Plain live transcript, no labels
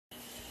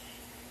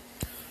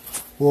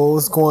Well,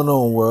 what's going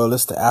on, world?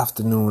 It's the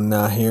afternoon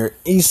now here,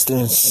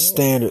 Eastern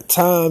Standard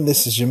Time.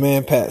 This is your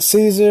man, Pat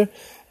Caesar,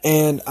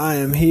 and I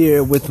am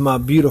here with my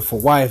beautiful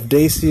wife,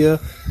 Dacia.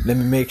 Let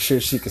me make sure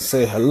she can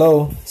say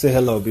hello. Say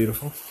hello,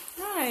 beautiful.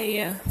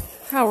 Hi.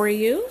 How are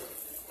you?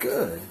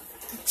 Good.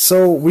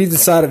 So we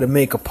decided to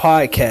make a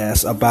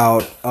podcast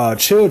about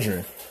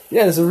children.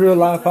 Yeah, it's a real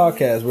live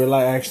podcast. We're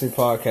actually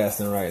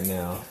podcasting right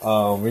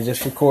now. We're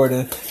just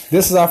recording.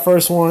 This is our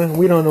first one.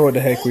 We don't know what the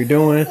heck we're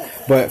doing,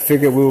 but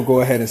figured we will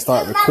go ahead and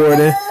start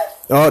recording.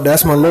 Oh,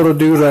 that's my little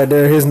dude right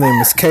there. His name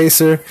is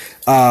Kaser.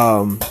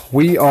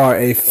 We are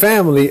a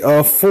family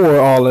of 4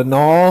 all in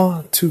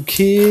all. 2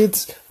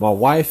 kids, my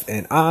wife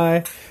and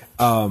I.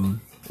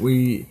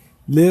 We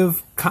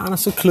live kind of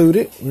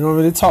secluded. We don't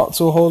really talk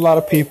to a whole lot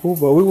of people,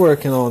 but we're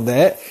working on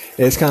that.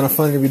 It's kind of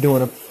funny to be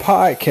doing a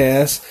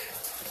podcast.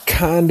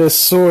 Kind of,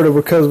 sort of,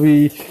 because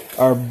we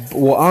are,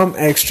 well, I'm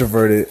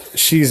extroverted,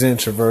 she's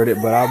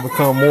introverted, but I've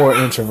become more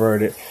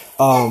introverted.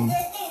 But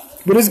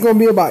it's going to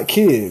be about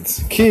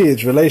kids,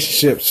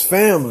 relationships,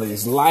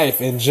 families, life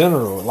in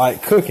general,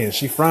 like cooking.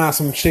 She frying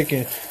some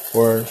chicken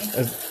or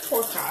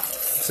Pork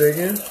chops. Say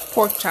again?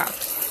 Pork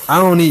chops. I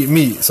don't eat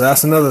meat, so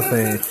that's another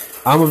thing.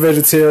 I'm a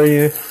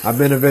vegetarian. I've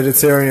been a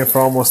vegetarian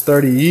for almost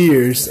 30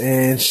 years,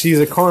 and she's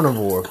a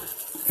carnivore.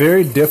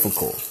 Very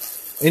difficult.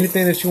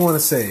 Anything that you want to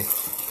say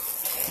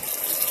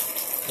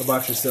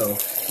about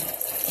yourself?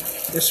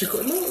 It's your,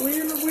 look,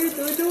 we're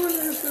doing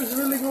this. It's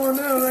really going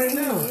down right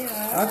now.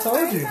 Yeah, I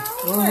told you.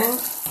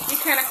 You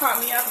kind of caught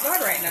me off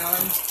guard right now.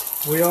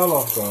 We all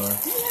off guard.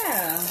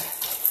 Yeah.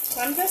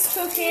 So I'm just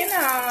cooking.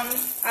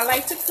 I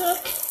like to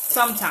cook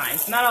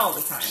sometimes, not all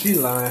the time. She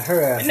lying.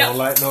 Her ass don't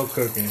like no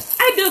cooking.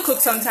 I do cook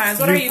sometimes.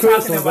 What are you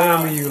cook talking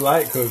about? I mean, you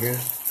like cooking.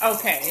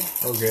 Okay.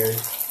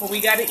 Well, we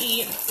got to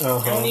eat.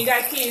 And when you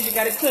got kids, you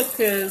got to cook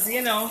because,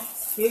 you know,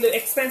 it's a little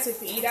expensive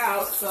to eat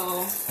out,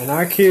 so. And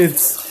our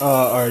kids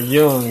are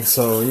young,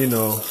 so, you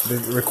know, they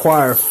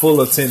require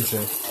full attention.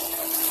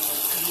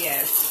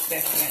 Yes,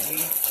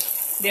 definitely.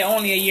 They're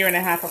only a year and a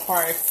half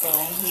apart, so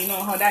you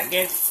know how that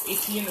gets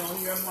if, you know,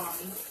 you're a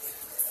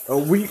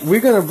mom.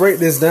 We're going to break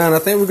this down. I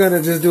think we're going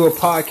to just do a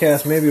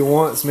podcast maybe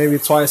once, maybe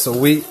twice a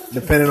week,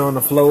 depending on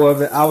the flow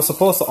of it. I was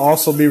supposed to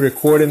also be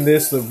recording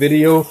the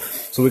video,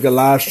 so we could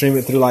live stream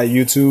it through like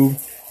YouTube,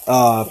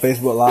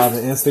 Facebook Live,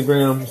 and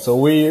Instagram. So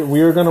we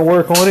are going to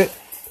work on it.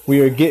 We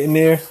are getting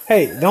there.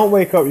 Hey, don't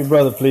wake up your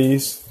brother,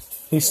 please.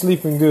 He's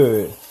sleeping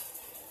good.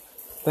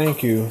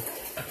 Thank you.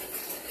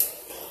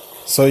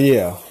 So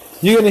yeah,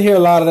 you're going to hear a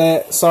lot of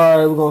that.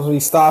 Sorry, we're going to be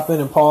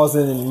stopping and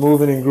pausing and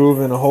moving and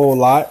grooving a whole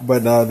lot,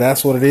 but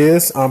that's what it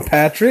is. I'm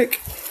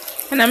Patrick.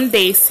 And I'm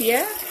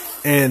Dacia.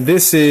 And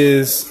this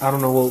is, I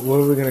don't know, what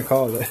are we going to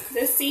call it?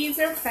 The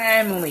Caesar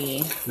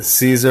Family. The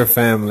Caesar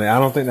Family. I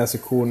don't think that's a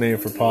cool name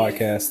for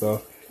podcast,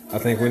 though. I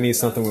think we need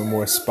something with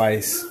more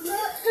spice,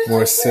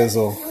 more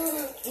sizzle.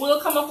 We'll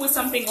come up with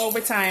something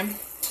over time.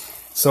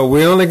 So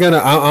we're only going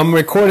to, I'm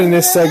recording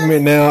this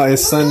segment now.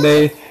 It's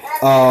Sunday.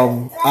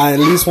 I at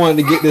least wanted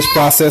to get this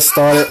process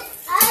started.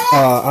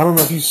 I don't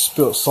know if you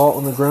spilled salt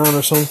on the ground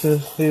or something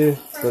here.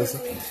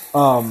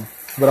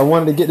 But I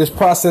wanted to get this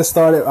process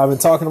started. I've been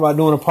talking about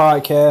doing a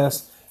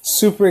podcast.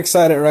 Super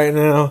excited right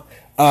now.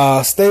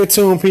 Stay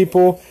tuned,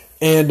 people.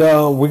 And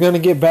we're going to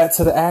get back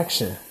to the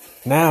action.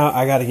 Now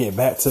I got to get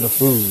back to the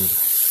food.